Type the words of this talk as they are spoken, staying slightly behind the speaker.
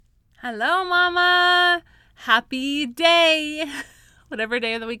Hello, Mama. Happy day. Whatever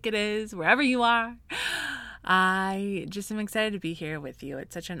day of the week it is, wherever you are. I just am excited to be here with you.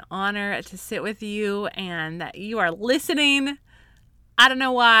 It's such an honor to sit with you and that you are listening. I don't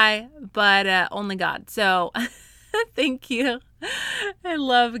know why, but only God. So thank you. I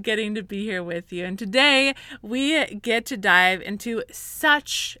love getting to be here with you. And today we get to dive into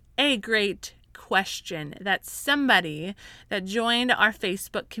such a great question that somebody that joined our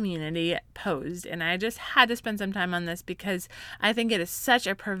Facebook community posed. And I just had to spend some time on this because I think it is such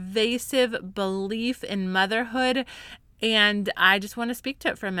a pervasive belief in motherhood. And I just want to speak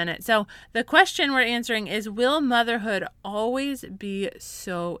to it for a minute. So the question we're answering is, will motherhood always be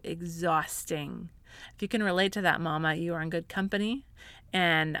so exhausting? If you can relate to that, Mama, you are in good company.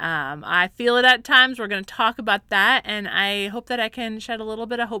 And I feel it at times. We're going to talk about that. And I hope that I can shed a little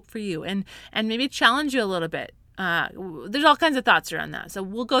bit of hope for you and maybe challenge you a little bit. There's all kinds of thoughts around that. So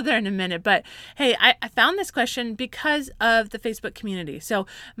we'll go there in a minute. But hey, I found this question because of the Facebook community. So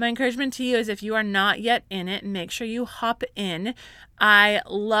my encouragement to you is, if you are not yet in it, make sure you hop in. I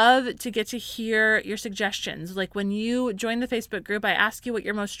love to get to hear your suggestions. Like when you join the Facebook group, I ask you what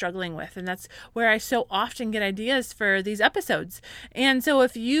you're most struggling with. And that's where I so often get ideas for these episodes. And so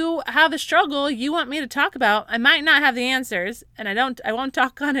if you have a struggle you want me to talk about, I might not have the answers. And I won't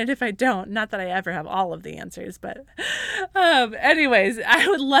talk on it if I don't. Not that I ever have all of the answers, but anyways, I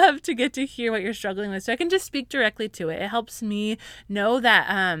would love to get to hear what you're struggling with so I can just speak directly to it. It helps me know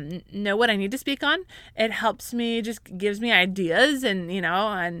that, know what I need to speak on. It helps me, just gives me ideas. And now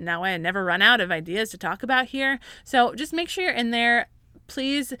I never run out of ideas to talk about here. So just make sure you're in there,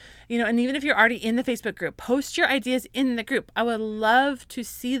 please. And even if you're already in the Facebook group, post your ideas in the group. I would love to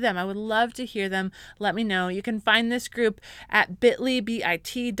see them. I would love to hear them. Let me know. You can find this group at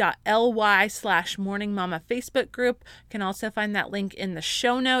bit.ly/Morning Mama Facebook group. You can also find that link in the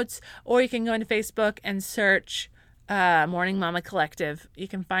show notes, or you can go into Facebook and search Morning Mama Collective. You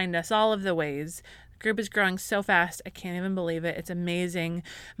can find us all of the ways. Group is growing so fast. I can't even believe it. It's amazing.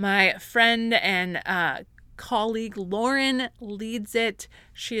 My friend and colleague Lauren leads it.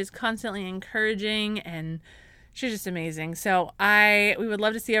 She is constantly encouraging and she's just amazing. So we would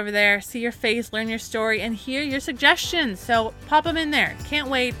love to see you over there, see your face, learn your story, and hear your suggestions. So pop them in there. Can't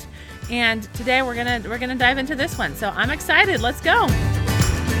wait. And today we're gonna dive into this one. So I'm excited. Let's go.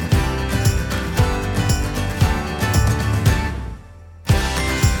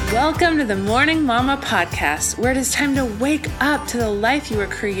 Welcome to the Morning Mama podcast, where it is time to wake up to the life you were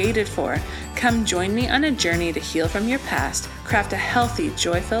created for. Come join me on a journey to heal from your past, craft a healthy,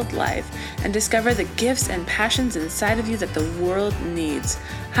 joy-filled life, and discover the gifts and passions inside of you that the world needs.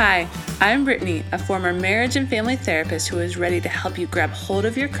 Hi, I'm Brittany, a former marriage and family therapist who is ready to help you grab hold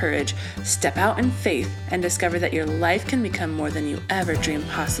of your courage, step out in faith, and discover that your life can become more than you ever dreamed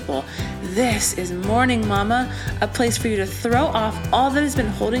possible. This is Morning Mama, a place for you to throw off all that has been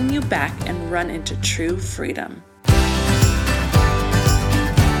holding you back and run into true freedom.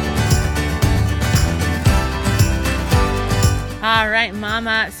 All right,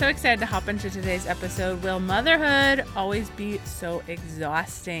 Mama, so excited to hop into today's episode. Will motherhood always be so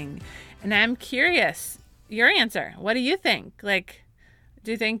exhausting? And I'm curious, your answer. What do you think? Do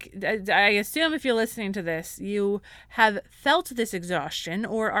you think, I assume if you're listening to this, you have felt this exhaustion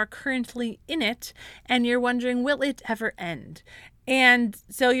or are currently in it, and you're wondering, will it ever end? And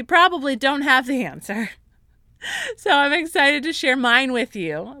so you probably don't have the answer. So I'm excited to share mine with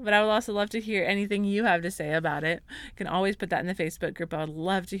you, but I would also love to hear anything you have to say about it. You can always put that in the Facebook group. I would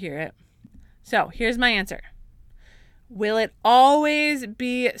love to hear it. So here's my answer. Will it always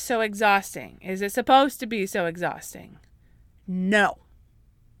be so exhausting? Is it supposed to be so exhausting? No.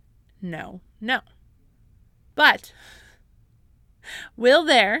 But will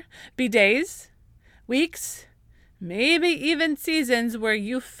there be days, weeks, maybe even seasons where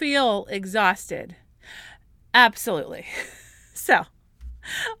you feel exhausted? Absolutely. So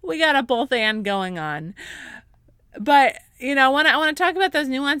we got a both and going on. But, I want to talk about those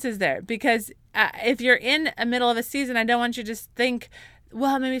nuances there, because if you're in the middle of a season, I don't want you to just think,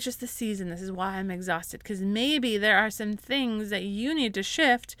 well, maybe it's just the season. This is why I'm exhausted. Because maybe there are some things that you need to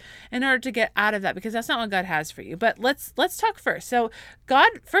shift in order to get out of that, because that's not what God has for you. But let's talk first. So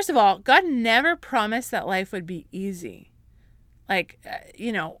first of all, God never promised that life would be easy.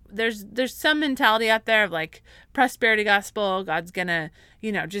 There's some mentality out there of prosperity gospel. God's gonna,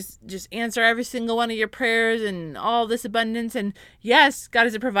 just answer every single one of your prayers and all this abundance. And yes, God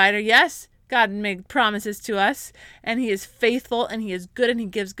is a provider. Yes, God made promises to us, and he is faithful, and he is good, and he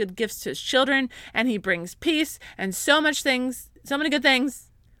gives good gifts to his children, and he brings peace and so many good things.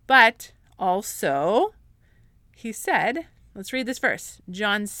 But also, he said Let's read this verse.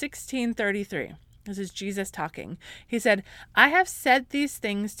 John 16:33. This is Jesus talking. He said, I have said these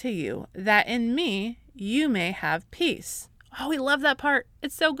things to you, that in me you may have peace. Oh, we love that part.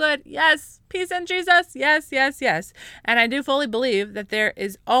 It's so good. Yes, peace in Jesus. Yes, yes, yes. And I do fully believe that there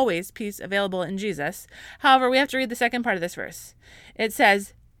is always peace available in Jesus. However, we have to read the second part of this verse. It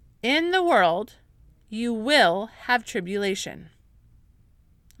says, in the world you will have tribulation.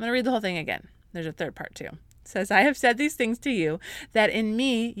 I'm going to read the whole thing again. There's a third part too. It says, I have said these things to you, that in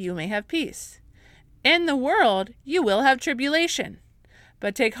me you may have peace. In the world, you will have tribulation.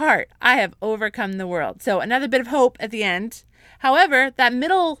 But take heart, I have overcome the world. So another bit of hope at the end. However, the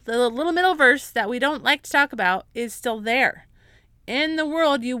little middle verse that we don't like to talk about is still there. In the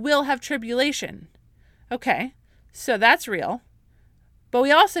world, you will have tribulation. Okay, so that's real. But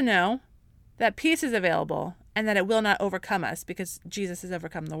we also know that peace is available and that it will not overcome us because Jesus has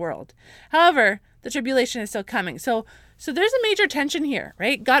overcome the world. However, the tribulation is still coming. So there's a major tension here,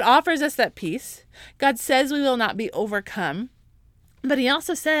 right? God offers us that peace. God says we will not be overcome. But he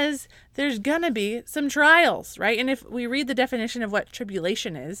also says there's going to be some trials, right? And if we read the definition of what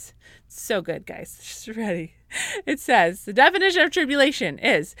tribulation is, it's so good, guys. Just ready. It says the definition of tribulation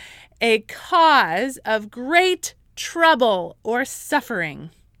is a cause of great trouble or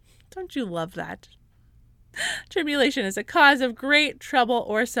suffering. Don't you love that? Tribulation is a cause of great trouble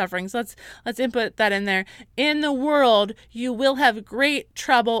or suffering. So let's input that in there. In the world, you will have great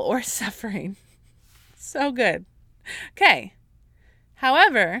trouble or suffering. So good. Okay.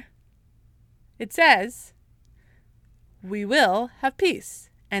 However, it says we will have peace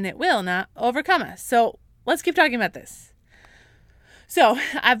and it will not overcome us. So let's keep talking about this. So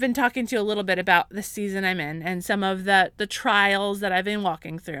I've been talking to you a little bit about the season I'm in and some of the trials that I've been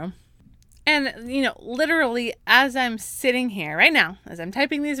walking through. And, literally as I'm sitting here right now, as I'm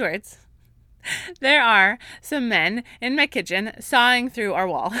typing these words, there are some men in my kitchen sawing through our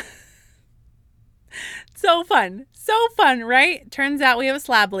wall. So fun, right? Turns out we have a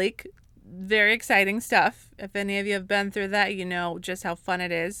slab leak. Very exciting stuff. If any of you have been through that, you know just how fun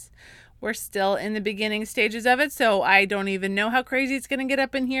it is. We're still in the beginning stages of it, so I don't even know how crazy it's going to get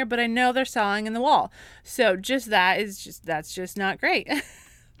up in here, but I know they're sawing in the wall. So that's just not great.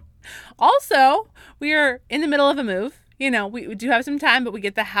 Also, we are in the middle of a move. We do have some time, but we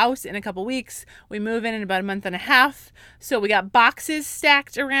get the house in a couple weeks. We move in about a month and a half. So we got boxes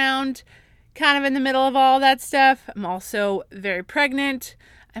stacked around, kind of in the middle of all that stuff. I'm also very pregnant.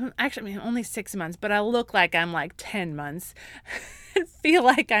 I'm only 6 months, but I look like I'm like 10 months. I feel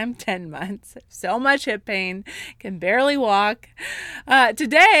like I'm 10 months. So much hip pain, can barely walk.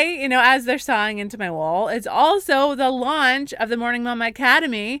 Today, as they're sawing into my wall, it's also the launch of the Morning Mama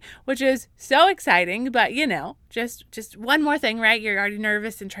Academy, which is so exciting, but just one more thing, right? You're already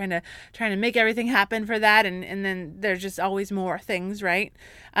nervous and trying to make everything happen for that, and then there's just always more things, right?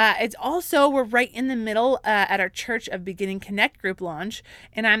 It's also, we're right in the middle at our Church of Beginning Connect group launch,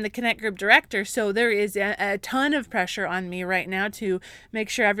 and I'm the Connect group director, so there is a ton of pressure on me right now to make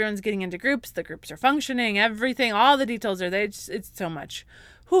sure everyone's getting into groups, the groups are functioning, everything, all the details are there. It's so much.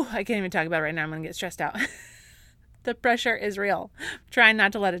 Whew, I can't even talk about it right now. I'm going to get stressed out. The pressure is real. I'm trying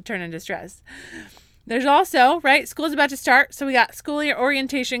not to let it turn into stress. There's also, right, school's about to start, so we got school year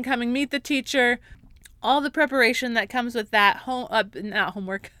orientation coming, meet the teacher, all the preparation that comes with that, not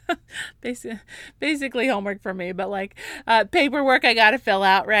homework, basically homework for me, but paperwork I got to fill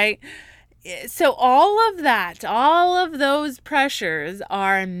out, right? So all of those pressures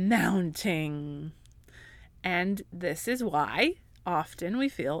are mounting. And this is why often we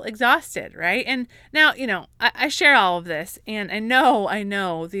feel exhausted, right? And now, I share all of this, and I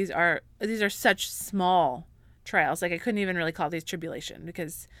know these are such small trials. Like, I couldn't even really call these tribulation,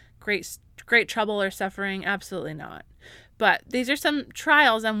 because great trouble or suffering, absolutely not. But these are some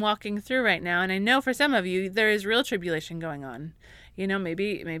trials I'm walking through right now, and I know for some of you there is real tribulation going on.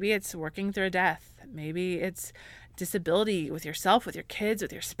 Maybe it's working through a death. Maybe it's disability with yourself, with your kids,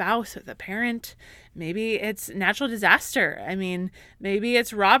 with your spouse, with a parent. Maybe it's natural disaster. Maybe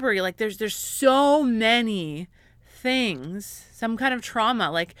it's robbery. There's so many things, some kind of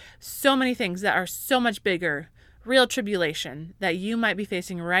trauma, so many things that are so much bigger, real tribulation that you might be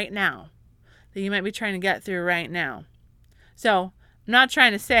facing right now, that you might be trying to get through right now. So I'm not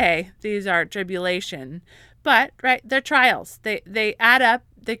trying to say these are tribulation, but right, they're trials. They add up.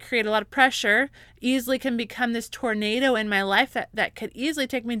 They create a lot of pressure, easily can become this tornado in my life that could easily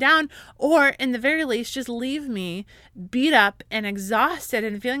take me down, or in the very least, just leave me beat up and exhausted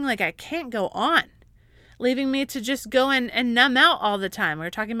and feeling like I can't go on, leaving me to just go and numb out all the time. We were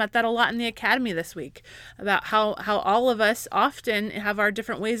talking about that a lot in the academy this week, about how all of us often have our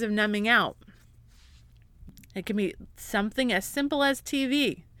different ways of numbing out. It can be something as simple as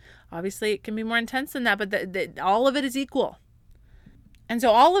TV. Obviously, it can be more intense than that, but all of it is equal. And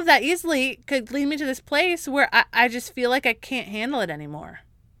so all of that easily could lead me to this place where I just feel like I can't handle it anymore.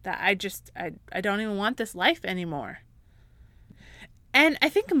 That I don't even want this life anymore. And I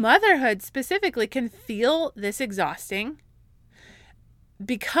think motherhood specifically can feel this exhausting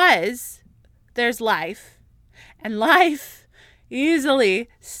because there's life, and life easily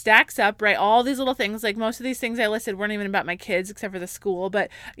stacks up, right? All these little things, like most of these things I listed weren't even about my kids except for the school, but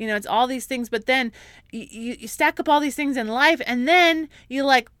it's all these things. But then you stack up all these things in life, and then you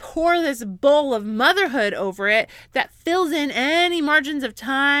like pour this bowl of motherhood over it that fills in any margins of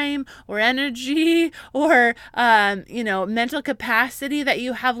time or energy or mental capacity that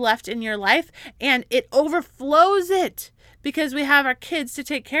you have left in your life, and it overflows it because we have our kids to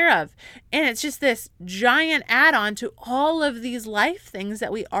take care of. And it's just this giant add-on to all of these life things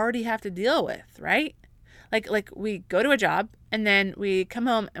that we already have to deal with, right? Like we go to a job and then we come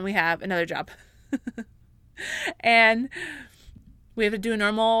home and we have another job. And we have to do a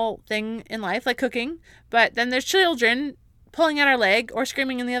normal thing in life, like cooking. But then there's children pulling at our leg or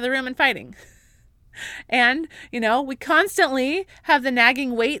screaming in the other room and fighting. And, we constantly have the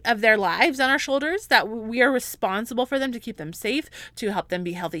nagging weight of their lives on our shoulders, that we are responsible for them, to keep them safe, to help them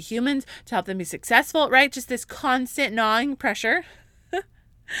be healthy humans, to help them be successful, right? Just this constant gnawing pressure.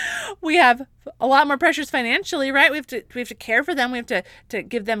 We have a lot more pressures financially, right? We have to care for them. We have to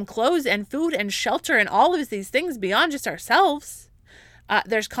give them clothes and food and shelter and all of these things beyond just ourselves.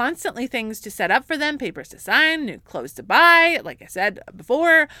 There's constantly things to set up for them, papers to sign, new clothes to buy. Like I said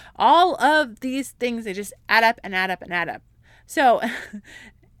before, all of these things, they just add up and add up and add up. So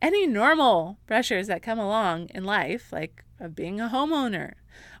any normal pressures that come along in life, like of being a homeowner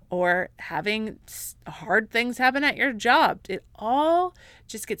or having hard things happen at your job, it all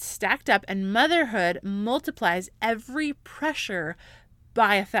just gets stacked up, and motherhood multiplies every pressure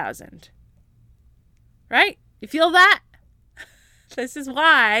by 1,000. Right? You feel that? This is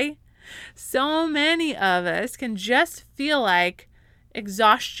why so many of us can just feel like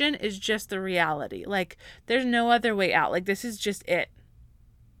exhaustion is just the reality. Like there's no other way out. Like this is just it.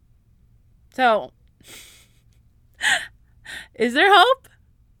 So, is there hope?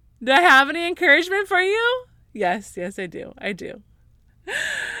 Do I have any encouragement for you? Yes, I do. I do.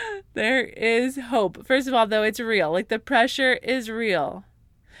 There is hope. First of all, though, it's real. Like the pressure is real.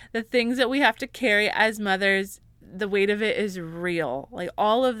 The things that we have to carry as mothers, the weight of it is real. Like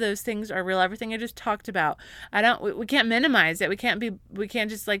all of those things are real. Everything I just talked about. We can't minimize it. We can't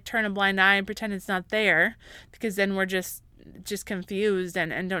just like turn a blind eye and pretend it's not there, because then we're just confused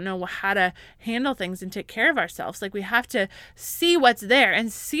and don't know how to handle things and take care of ourselves. Like we have to see what's there and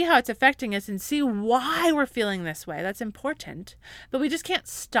see how it's affecting us and see why we're feeling this way. That's important. But we just can't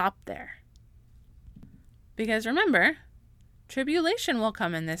stop there. Because remember, tribulation will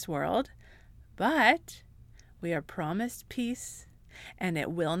come in this world, but we are promised peace, and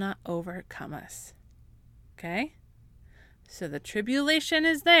it will not overcome us. Okay? So the tribulation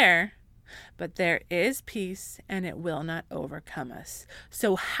is there, but there is peace, and it will not overcome us.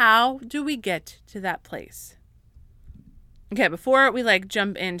 So how do we get to that place? Okay, before we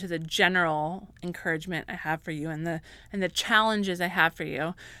jump into the general encouragement I have for you and the challenges I have for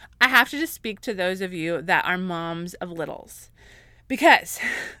you, I have to just speak to those of you that are moms of littles. Because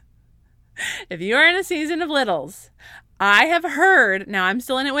if you are in a season of littles, I have heard, now I'm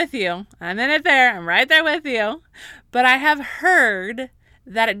still in it with you. I'm in it there. I'm right there with you. But I have heard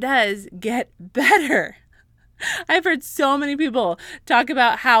that it does get better. I've heard so many people talk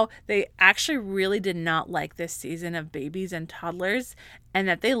about how they actually really did not like this season of babies and toddlers, and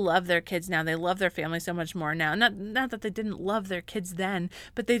that they love their kids now. They love their family so much more now. Not that they didn't love their kids then,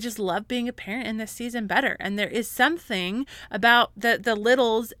 but they just love being a parent in this season better. And there is something about the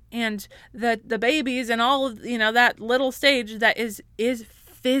littles and the babies and all of, that little stage that is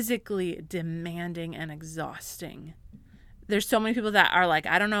physically demanding and exhausting. There's so many people that are like,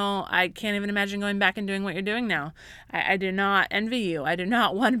 I don't know, I can't even imagine going back and doing what you're doing now. I do not envy you. I do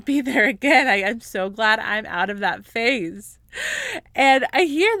not want to be there again. I'm so glad I'm out of that phase. And I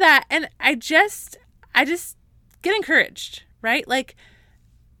hear that, and I just get encouraged, right? Like,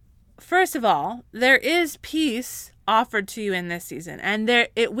 first of all, there is peace offered to you in this season, and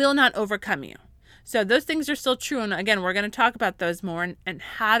it will not overcome you. So those things are still true. And again, we're going to talk about those more and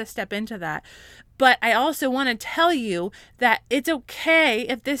how to step into that. But I also want to tell you that it's okay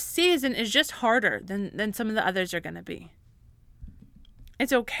if this season is just harder than some of the others are going to be.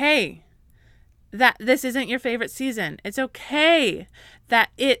 It's okay that this isn't your favorite season. It's okay that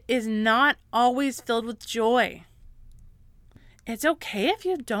it is not always filled with joy. It's okay if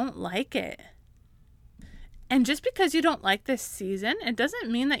you don't like it. And just because you don't like this season, it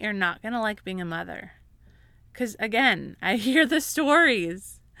doesn't mean that you're not going to like being a mother. Because again, I hear the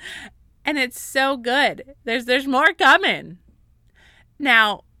stories and it's so good. There's more coming.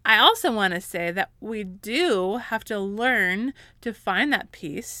 Now, I also want to say that we do have to learn to find that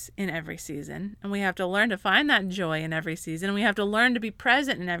peace in every season. And we have to learn to find that joy in every season. And we have to learn to be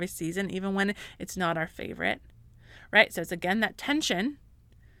present in every season, even when it's not our favorite. Right? So it's again that tension.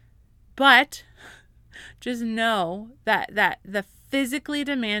 But just know that the physically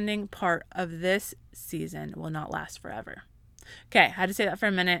demanding part of this season will not last forever. Okay, I had to say that for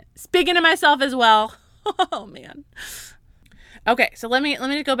a minute. Speaking to myself as well. Oh, man. Okay, so let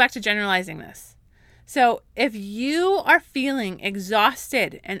me go back to generalizing this. So if you are feeling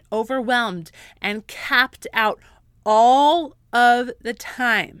exhausted and overwhelmed and capped out all of the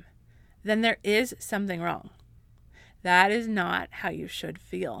time, then there is something wrong. That is not how you should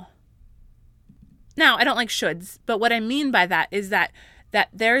feel. Now, I don't like shoulds, but what I mean by that is that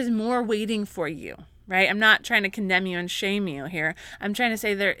there is more waiting for you, right? I'm not trying to condemn you and shame you here. I'm trying to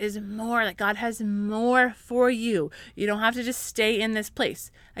say there is more, that God has more for you. You don't have to just stay in this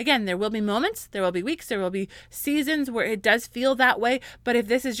place. Again, there will be moments, there will be weeks, there will be seasons where it does feel that way. But if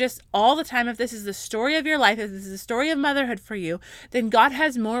this is just all the time, if this is the story of your life, if this is the story of motherhood for you, then God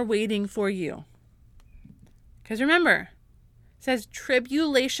has more waiting for you. Because remember, says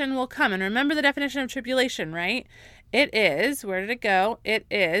tribulation will come. And remember the definition of tribulation, right? It is, where did it go? It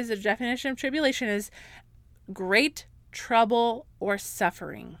is, the definition of tribulation is great trouble or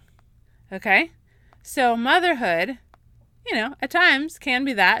suffering. Okay? So motherhood, at times can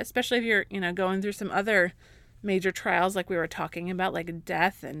be that, especially if you're, going through some other major trials like we were talking about, like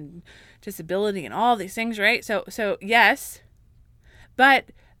death and disability and all these things, right? So yes, but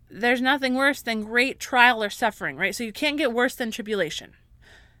there's nothing worse than great trial or suffering, right? So you can't get worse than tribulation.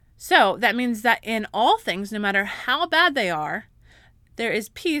 So that means that in all things, no matter how bad they are, there is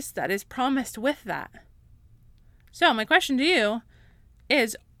peace that is promised with that. So my question to you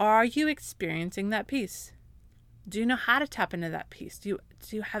is, are you experiencing that peace? Do you know how to tap into that peace? Do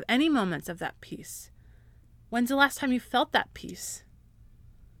you have any moments of that peace? When's the last time you felt that peace?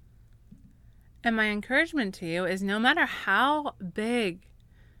 And my encouragement to you is, no matter how big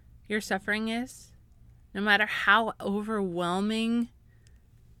your suffering is, no matter how overwhelming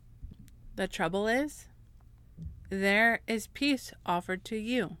the trouble is, there is peace offered to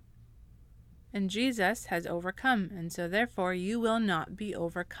you. And Jesus has overcome, and so therefore you will not be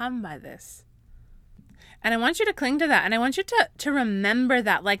overcome by this. And I want you to cling to that, and I want you to remember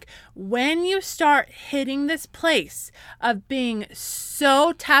that, like, when you start hitting this place of being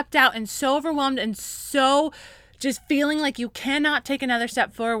so tapped out and so overwhelmed and so just feeling like you cannot take another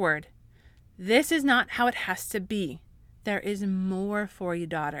step forward, this is not how it has to be. There is more for you,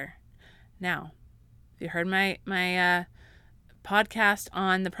 daughter. Now, if you heard my podcast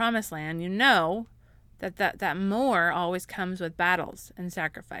on the Promised Land, you know that more always comes with battles and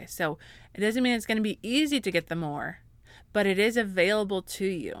sacrifice. So it doesn't mean it's going to be easy to get the more, but it is available to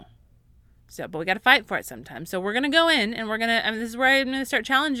you. So, but we got to fight for it sometimes. So we're going to go in and this is where I'm going to start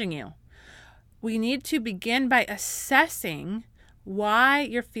challenging you. We need to begin by assessing why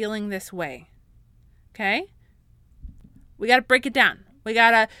you're feeling this way. Okay? We got to break it down. We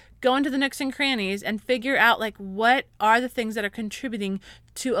got to go into the nooks and crannies and figure out, like, what are the things that are contributing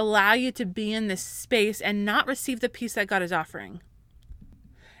to allow you to be in this space and not receive the peace that God is offering.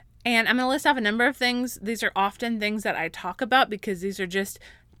 And I'm going to list off a number of things. These are often things that I talk about because these are just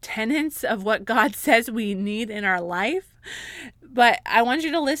tenets of what God says we need in our life. But I want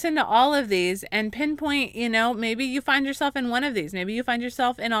you to listen to all of these and pinpoint, maybe you find yourself in one of these. Maybe you find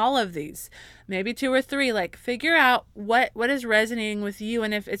yourself in all of these. Maybe 2 or 3. Like, figure out what is resonating with you.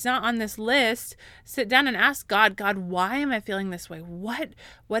 And if it's not on this list, sit down and ask God, why am I feeling this way?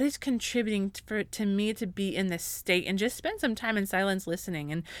 What is contributing to me to be in this state? And just spend some time in silence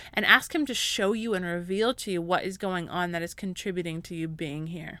listening and ask Him to show you and reveal to you what is going on that is contributing to you being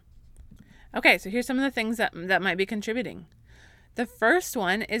here. Okay, so here's some of the things that might be contributing. The first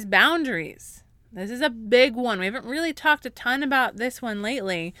one is boundaries. This is a big one. We haven't really talked a ton about this one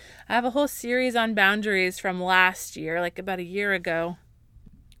lately. I have a whole series on boundaries from last year, like about a year ago.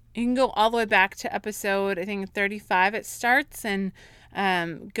 You can go all the way back to episode, I think 35 it starts, and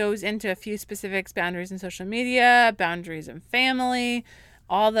goes into a few specifics: boundaries in social media, boundaries in family,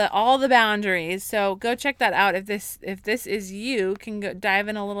 all the boundaries. So go check that out if this is you. Can go dive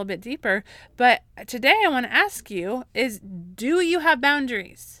in a little bit deeper. But today I want to ask you is, do you have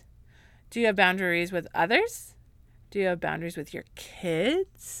boundaries? Do you have boundaries with others? Do you have boundaries with your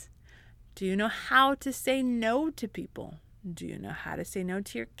kids? Do you know how to say no to people? Do you know how to say no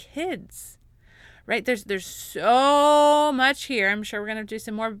to your kids? right? There's so much here. I'm sure we're going to do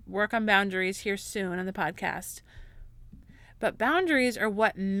some more work on boundaries here soon on the podcast. But boundaries are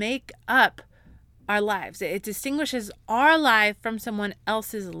what make up our lives. It distinguishes our life from someone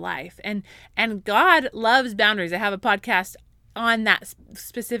else's life. And God loves boundaries. I have a podcast on that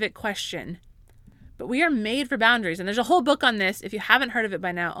specific question. But we are made for boundaries. And there's a whole book on this. If you haven't heard of it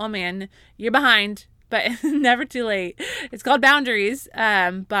by now, oh man, you're behind, but never too late. It's called Boundaries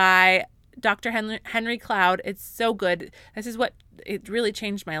by Dr. Henry Cloud. It's so good. This is what it really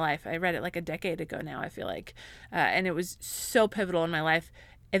changed my life. I read it like a decade ago now, I feel like. And it was so pivotal in my life.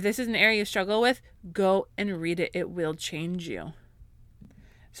 If this is an area you struggle with, go and read it. It will change you.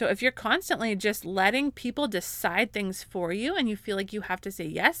 So if you're constantly just letting people decide things for you and you feel like you have to say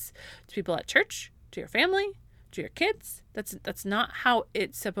yes to people at church, to your family, to your kids, that's not how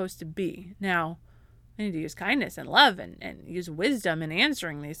it's supposed to be. Now, you need to use kindness and love and use wisdom in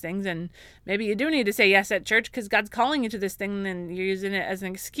answering these things. And maybe you do need to say yes at church because God's calling you to this thing and you're using it as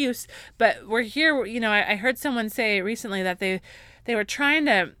an excuse. But we're here, I heard someone say recently that they were trying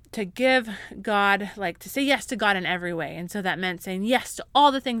to give God, like to say yes to God in every way. And so that meant saying yes to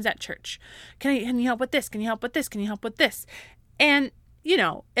all the things at church. Can you help with this? Can you help with this? Can you help with this? And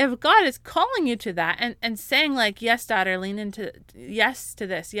if God is calling you to that and saying like, yes, daughter, lean into yes to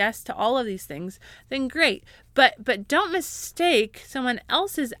this, yes to all of these things, then great. But don't mistake someone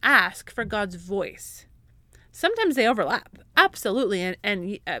else's ask for God's voice. Sometimes they overlap. Absolutely.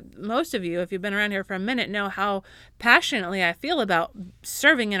 And most of you, if you've been around here for a minute, know how passionately I feel about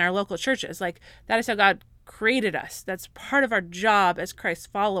serving in our local churches. Like that is how God created us. That's part of our job as Christ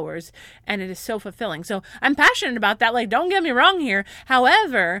followers, and it is so fulfilling. So I'm passionate about that. Like, don't get me wrong here.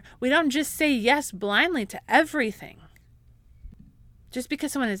 However, we don't just say yes blindly to everything. Just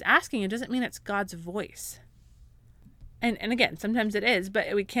because someone is asking you doesn't mean it's God's voice. And again, sometimes it is,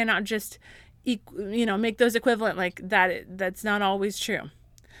 but we cannot just make those equivalent like that. That's not always true.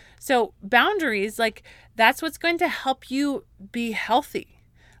 So boundaries, like that's what's going to help you be healthy.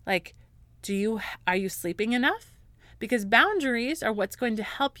 Like, are you sleeping enough? Because boundaries are what's going to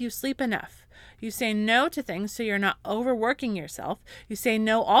help you sleep enough. You say no to things so you're not overworking yourself. You say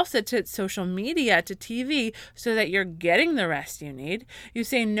no also to social media, to TV, so that you're getting the rest you need. You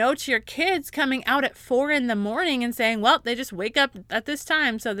say no to your kids coming out at 4 a.m. and saying, well, they just wake up at this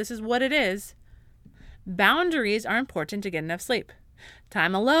time, so this is what it is. Boundaries are important to get enough sleep.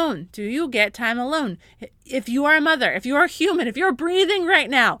 Time alone. Do you get time alone? If you are a mother, if you are human, if you're breathing right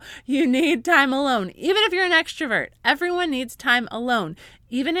now, you need time alone. Even if you're an extrovert, everyone needs time alone,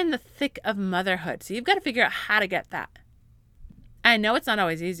 even in the thick of motherhood. So you've got to figure out how to get that. I know it's not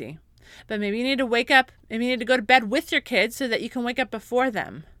always easy, but maybe you need to wake up, maybe you need to go to bed with your kids so that you can wake up before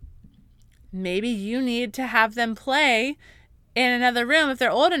them. Maybe you need to have them play in another room if they're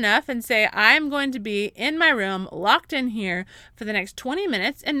old enough and say, I'm going to be in my room, locked in here for the next 20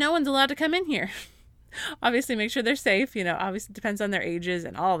 minutes and no one's allowed to come in here. Obviously make sure they're safe, obviously it depends on their ages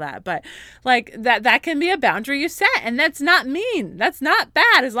and all that, but like that can be a boundary you set, and that's not mean. That's not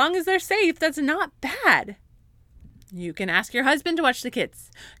bad. As long as they're safe, that's not bad. You can ask your husband to watch the kids.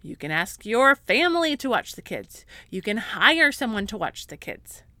 You can ask your family to watch the kids. You can hire someone to watch the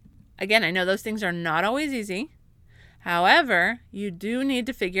kids. Again, I know those things are not always easy. However, you do need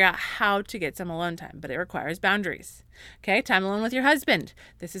to figure out how to get some alone time, but it requires boundaries. Okay, time alone with your husband.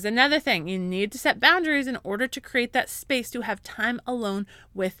 This is another thing. You need to set boundaries in order to create that space to have time alone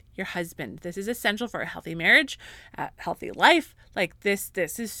with your husband. This is essential for a healthy marriage, a healthy life. Like this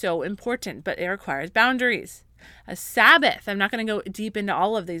is so important, but it requires boundaries. A Sabbath. I'm not going to go deep into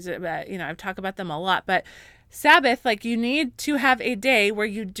all of these. I've talked about them a lot, but Sabbath, like you need to have a day where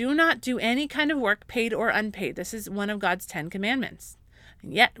you do not do any kind of work, paid or unpaid. This is one of God's 10 commandments.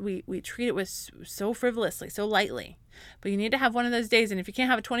 And yet we treat it with so frivolously, so lightly. But you need to have one of those days. And if you can't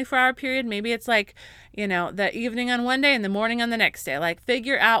have a 24-hour period, maybe it's like, the evening on one day and the morning on the next day. Like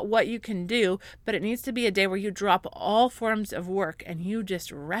figure out what you can do, but it needs to be a day where you drop all forms of work and you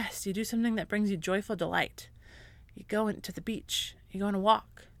just rest. You do something that brings you joyful delight. You go into the beach. You go on a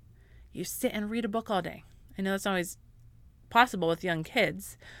walk. You sit and read a book all day. I know that's always possible with young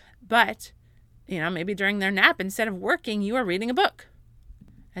kids, but, maybe during their nap, instead of working, you are reading a book.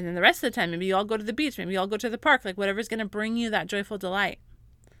 And then the rest of the time, maybe you all go to the beach, maybe you all go to the park, like whatever's going to bring you that joyful delight.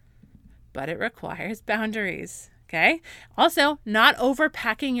 But it requires boundaries, okay? Also, not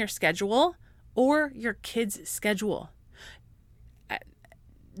overpacking your schedule or your kids' schedule.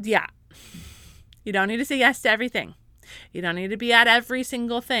 You don't need to say yes to everything. You don't need to be at every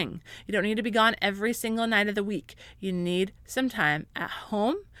single thing. You don't need to be gone every single night of the week. You need some time at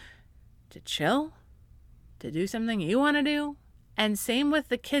home to chill, to do something you want to do, And same with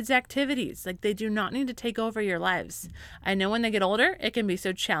the kids' activities. Like, they do not need to take over your lives. I know when they get older, it can be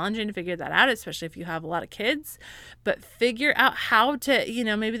so challenging to figure that out, especially if you have a lot of kids. But figure out how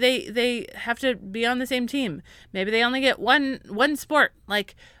to, maybe they have to be on the same team. Maybe they only get one sport.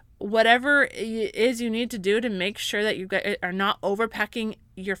 Like, whatever it is you need to do to make sure that you are not overpacking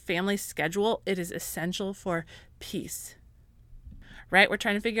your family's schedule, it is essential for peace. Right? We're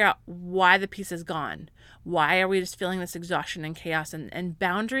trying to figure out why the peace is gone. Why are we just feeling this exhaustion and chaos? And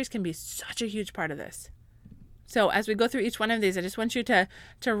boundaries can be such a huge part of this. So as we go through each one of these, I just want you to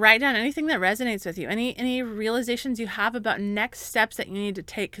write down anything that resonates with you, any realizations you have about next steps that you need to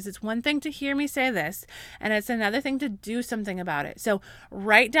take, because it's one thing to hear me say this, and it's another thing to do something about it. So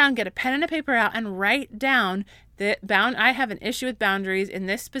write down, get a pen and a paper out, and write down that I have an issue with boundaries in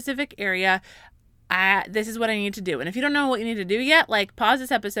this specific area. This is what I need to do. And if you don't know what you need to do yet, like, pause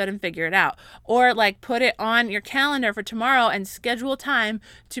this episode and figure it out. Or like, put it on your calendar for tomorrow and schedule time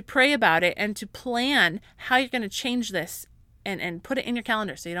to pray about it and to plan how you're going to change this and put it in your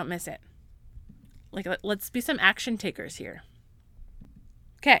calendar so you don't miss it. Like, let's be some action takers here.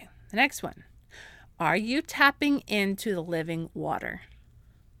 Okay, the next one. Are you tapping into the living water?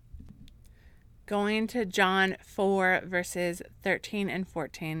 Going to John 4, verses 13 and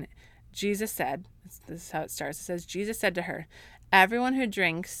 14, Jesus said, this is how it starts. It says, Jesus said to her, "Everyone who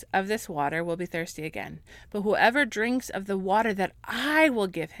drinks of this water will be thirsty again. But whoever drinks of the water that I will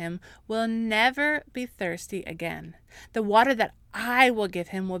give him will never be thirsty again. The water that I will give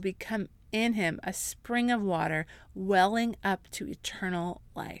him will become in him a spring of water welling up to eternal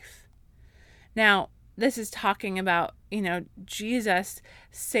life." Now, this is talking about, Jesus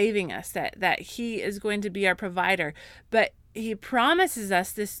saving us, that he is going to be our provider. But he promises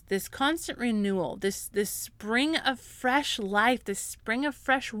us this constant renewal, this spring of fresh life, this spring of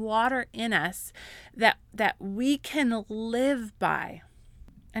fresh water in us that we can live by.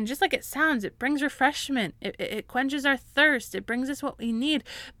 And just like it sounds, it brings refreshment. It quenches our thirst. It brings us what we need.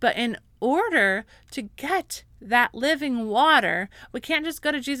 But in order to get that living water, we can't just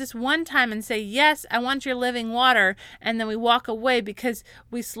go to Jesus one time and say, "Yes, I want your living water," and then we walk away, because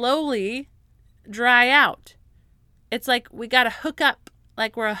we slowly dry out. It's like we got to hook up,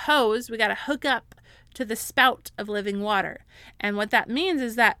 like we're a hose, we got to hook up to the spout of living water. And what that means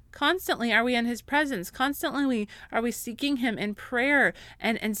is that constantly are we in his presence? Constantly are we seeking him in prayer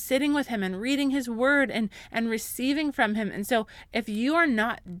and sitting with him and reading his word and receiving from him. And so if you are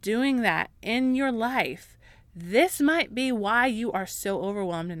not doing that in your life, this might be why you are so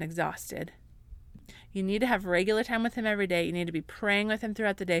overwhelmed and exhausted. You need to have regular time with him every day. You need to be praying with him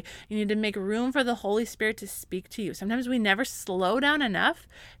throughout the day. You need to make room for the Holy Spirit to speak to you. Sometimes we never slow down enough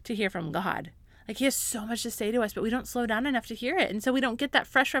to hear from God. Like, he has so much to say to us, but we don't slow down enough to hear it. And so we don't get that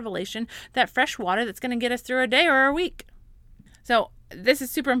fresh revelation, that fresh water that's going to get us through our day or our week. So this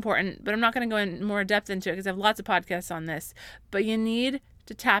is super important, but I'm not going to go in more depth into it because I have lots of podcasts on this. But you need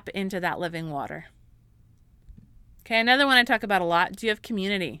to tap into that living water. Okay, another one I talk about a lot. Do you have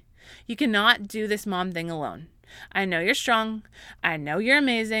community? You cannot do this mom thing alone. I know you're strong. I know you're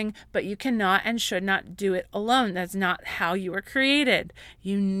amazing, but you cannot and should not do it alone. That's not how you were created.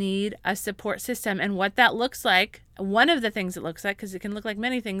 You need a support system. And what that looks like, one of the things it looks like, because it can look like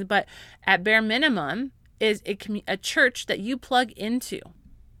many things, but at bare minimum is a church that you plug into.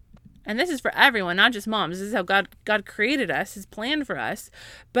 And this is for everyone, not just moms. This is how God created us, his plan for us.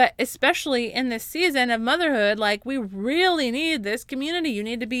 But especially in this season of motherhood, like, we really need this community. You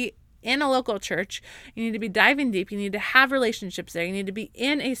need to be in a local church. You need to be diving deep. You need to have relationships there. You need to be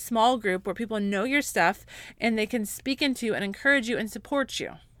in a small group where people know your stuff and they can speak into and encourage you and support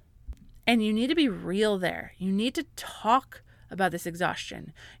you. And you need to be real there. You need to talk about this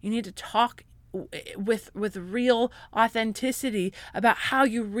exhaustion. You need to talk with real authenticity about how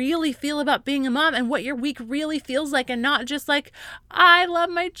you really feel about being a mom and what your week really feels like, and not just like, I love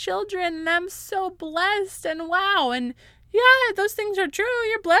my children and I'm so blessed and wow. And yeah, those things are true.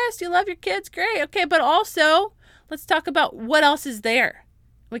 You're blessed. You love your kids. Great. Okay. But also let's talk about what else is there.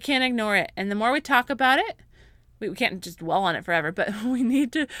 We can't ignore it. And the more we talk about it, we can't just dwell on it forever, but we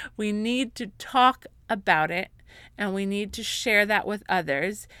need to talk about it, and we need to share that with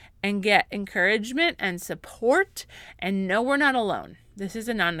others and get encouragement and support and know we're not alone. This is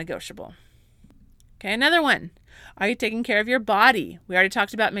a non-negotiable. Okay, another one. Are you taking care of your body? We already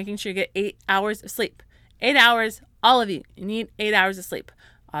talked about making sure you get 8 hours of sleep. 8 hours, all of you need 8 hours of sleep.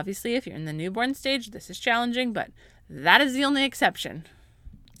 Obviously, if you're in the newborn stage, this is challenging, but that is the only exception.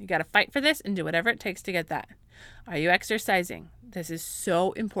 You got to fight for this and do whatever it takes to get that. Are you exercising? This is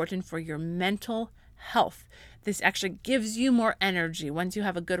so important for your mental health. This actually gives you more energy once you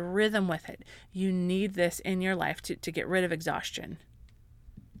have a good rhythm with it. You need this in your life to get rid of exhaustion.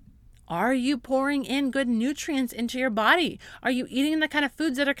 Are you pouring in good nutrients into your body? Are you eating the kind of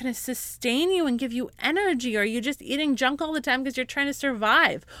foods that are going to sustain you and give you energy? Or are you just eating junk all the time because you're trying to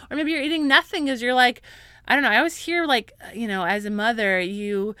survive? Or maybe you're eating nothing because you're like, I don't know. I always hear as a mother,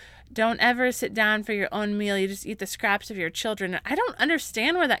 you don't ever sit down for your own meal. You just eat the scraps of your children. I don't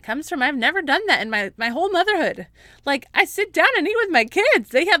understand where that comes from. I've never done that in my whole motherhood. Like, I sit down and eat with my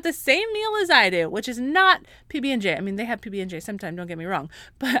kids. They have the same meal as I do, which is not PB&J. I mean, they have PB&J sometimes, don't get me wrong.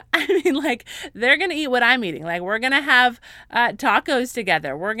 But I mean, like, they're going to eat what I'm eating. Like, we're going to have tacos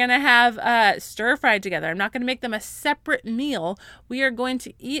together. We're going to have stir fried together. I'm not going to make them a separate meal. We are going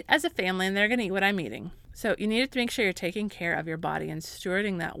to eat as a family, and they're going to eat what I'm eating. So you need to make sure you're taking care of your body and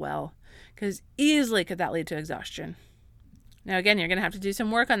stewarding that well, because easily could that lead to exhaustion. Now, again, you're going to have to do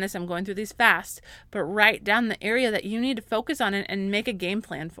some work on this. I'm going through these fast, but write down the area that you need to focus on and make a game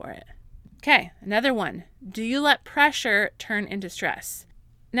plan for it. Okay, another one. Do you let pressure turn into stress?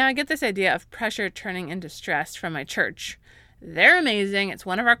 Now, I get this idea of pressure turning into stress from my church. They're amazing. It's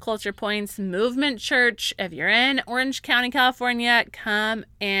one of our culture points, Movement Church. If you're in Orange County, California, come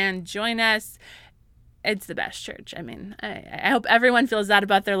and join us. It's the best church. I mean, I hope everyone feels that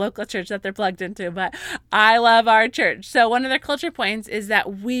about their local church that they're plugged into, but I love our church. So one of their culture points is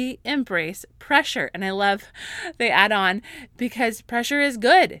that we embrace pressure. And I love they add on, because pressure is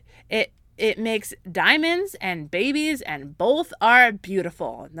good. It makes diamonds and babies, and both are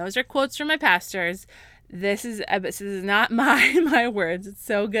beautiful. And those are quotes from my pastors. This is not my words. It's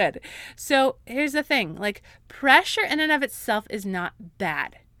so good. So here's the thing, like, pressure in and of itself is not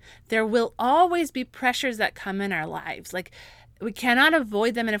bad. There will always be pressures that come in our lives. Like, we cannot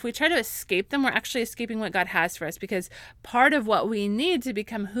avoid them. And if we try to escape them, we're actually escaping what God has for us, because part of what we need to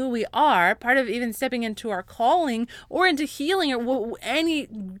become who we are, part of even stepping into our calling or into healing or any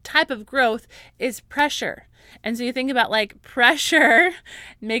type of growth, is pressure. And so you think about, like, pressure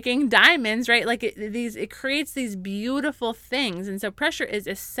making diamonds, right? Like, it creates these beautiful things. And so pressure is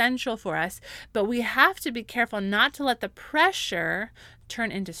essential for us, but we have to be careful not to let the pressure turn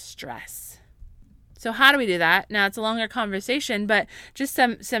into stress. So how do we do that? Now, it's a longer conversation, but just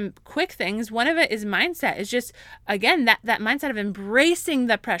some quick things. One of it is mindset. It's just, again, that mindset of embracing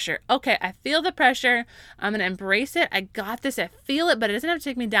the pressure. Okay, I feel the pressure. I'm going to embrace it. I got this. I feel it, but it doesn't have to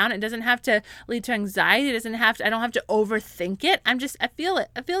take me down. It doesn't have to lead to anxiety. I don't have to overthink it. I feel it.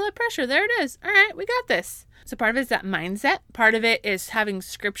 I feel the pressure. There it is. All right, we got this. So part of it is that mindset. Part of it is having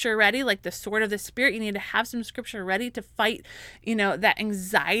scripture ready, like the sword of the Spirit. You need to have some scripture ready to fight, that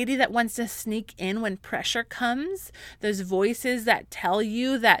anxiety that wants to sneak in when pressure comes. Those voices that tell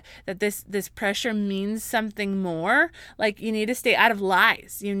you that this pressure means something more. Like, you need to stay out of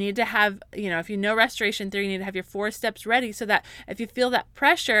lies. You need to have, if you know restoration theory, you need to have your 4 steps ready, so that if you feel that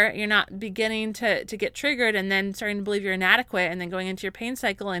pressure, you're not beginning to get triggered and then starting to believe you're inadequate and then going into your pain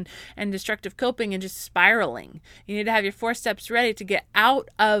cycle and destructive coping and just spiraling. You need to have your 4 steps ready to get out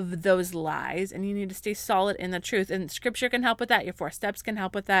of those lies, and you need to stay solid in the truth. And scripture can help with that. Your 4 steps can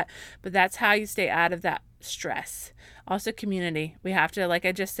help with that, but that's how you stay out of that stress. Also, community. We have to, like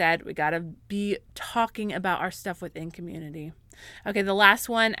I just said, we got to be talking about our stuff within community. Okay, the last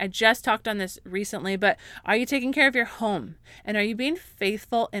one, I just talked on this recently, but are you taking care of your home? And are you being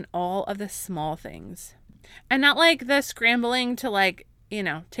faithful in all of the small things? And not like the scrambling to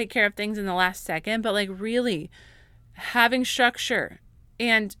take care of things in the last second, but like really having structure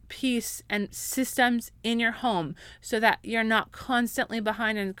and peace and systems in your home so that you're not constantly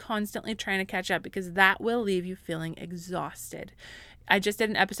behind and constantly trying to catch up, because that will leave you feeling exhausted. I just did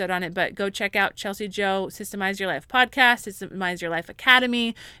an episode on it, but go check out Chelsea Joe Systemize Your Life podcast, Systemize Your Life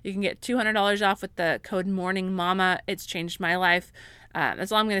Academy. You can get $200 off with the code Morning Mama. It's changed my life.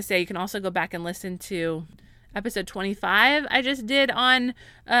 That's all I'm going to say. You can also go back and listen to episode 25 I just did on,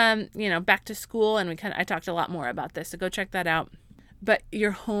 back to school. And I talked a lot more about this. So go check that out. But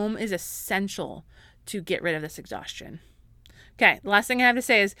your home is essential to get rid of this exhaustion. Okay. The last thing I have to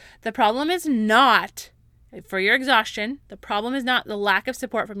say is the problem is not for your exhaustion. The problem is not the lack of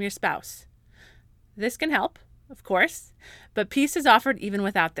support from your spouse. This can help, of course, but peace is offered even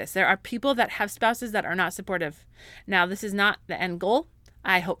without this. There are people that have spouses that are not supportive. Now, this is not the end goal.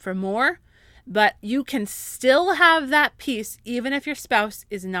 I hope for more. But you can still have that peace even if your spouse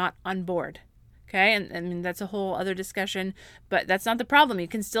is not on board. Okay. And I mean, that's a whole other discussion, but that's not the problem. You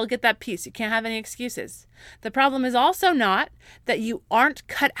can still get that peace. You can't have any excuses. The problem is also not that you aren't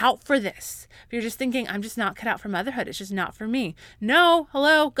cut out for this. If you're just thinking, I'm just not cut out for motherhood, it's just not for me. No,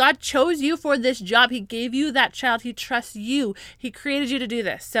 hello. God chose you for this job. He gave you that child. He trusts you. He created you to do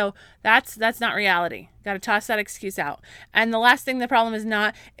this. So that's not reality. Got to toss that excuse out. And the last thing the problem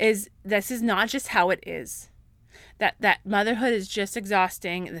is this is not just how it is. That motherhood is just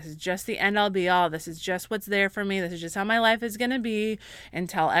exhausting. This is just the end all be all. This is just what's there for me. This is just how my life is going to be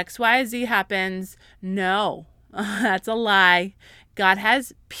until X, Y, Z happens. No, that's a lie. God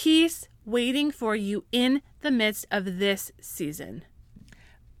has peace waiting for you in the midst of this season.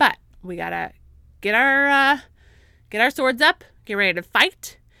 But we got to get our swords up, get ready to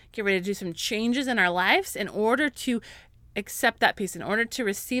fight, get ready to do some changes in our lives in order to accept that peace, in order to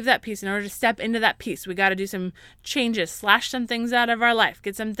receive that peace, in order to step into that peace. We got to do some changes, slash some things out of our life,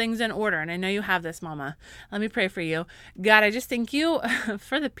 get some things in order. And I know you have this, Mama. Let me pray for you. God, I just thank you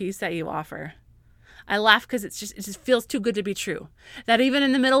for the peace that you offer. I laugh because it just feels too good to be true. That even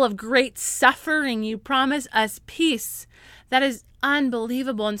in the middle of great suffering, you promise us peace. That is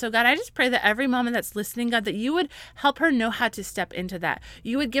unbelievable. And so, God, I just pray that every mama that's listening, God, that you would help her know how to step into that.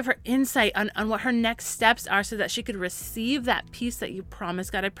 You would give her insight on what her next steps are so that she could receive that peace that you promise.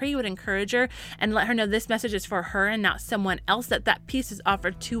 God, I pray you would encourage her and let her know this message is for her and not someone else, that peace is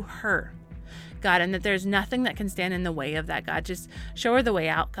offered to her. God, and that there's nothing that can stand in the way of that, God. Just show her the way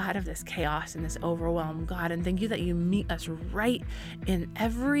out, God, of this chaos and this overwhelm, God. And thank you that you meet us right in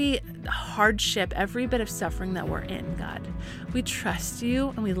every hardship, every bit of suffering that we're in, God. We trust you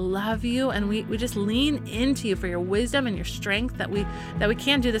and we love you, and we just lean into you for your wisdom and your strength that we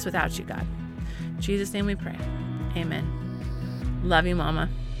can't do this without you, God. In Jesus' name we pray. Amen. Love you, Mama.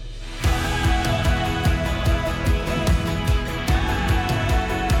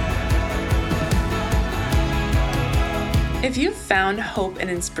 If you found hope and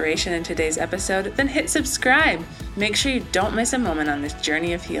inspiration in today's episode, then hit subscribe. Make sure you don't miss a moment on this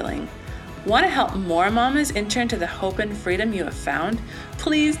journey of healing. Want to help more mamas enter into the hope and freedom you have found?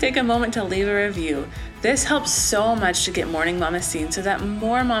 Please take a moment to leave a review. This helps so much to get Morning Mama seen so that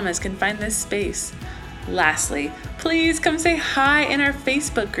more mamas can find this space. Lastly, please come say hi in our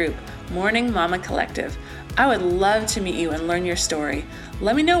Facebook group, Morning Mama Collective. I would love to meet you and learn your story.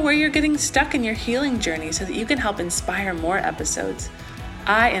 Let me know where you're getting stuck in your healing journey so that you can help inspire more episodes.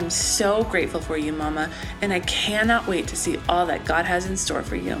 I am so grateful for you, Mama, and I cannot wait to see all that God has in store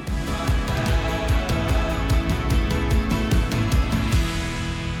for you.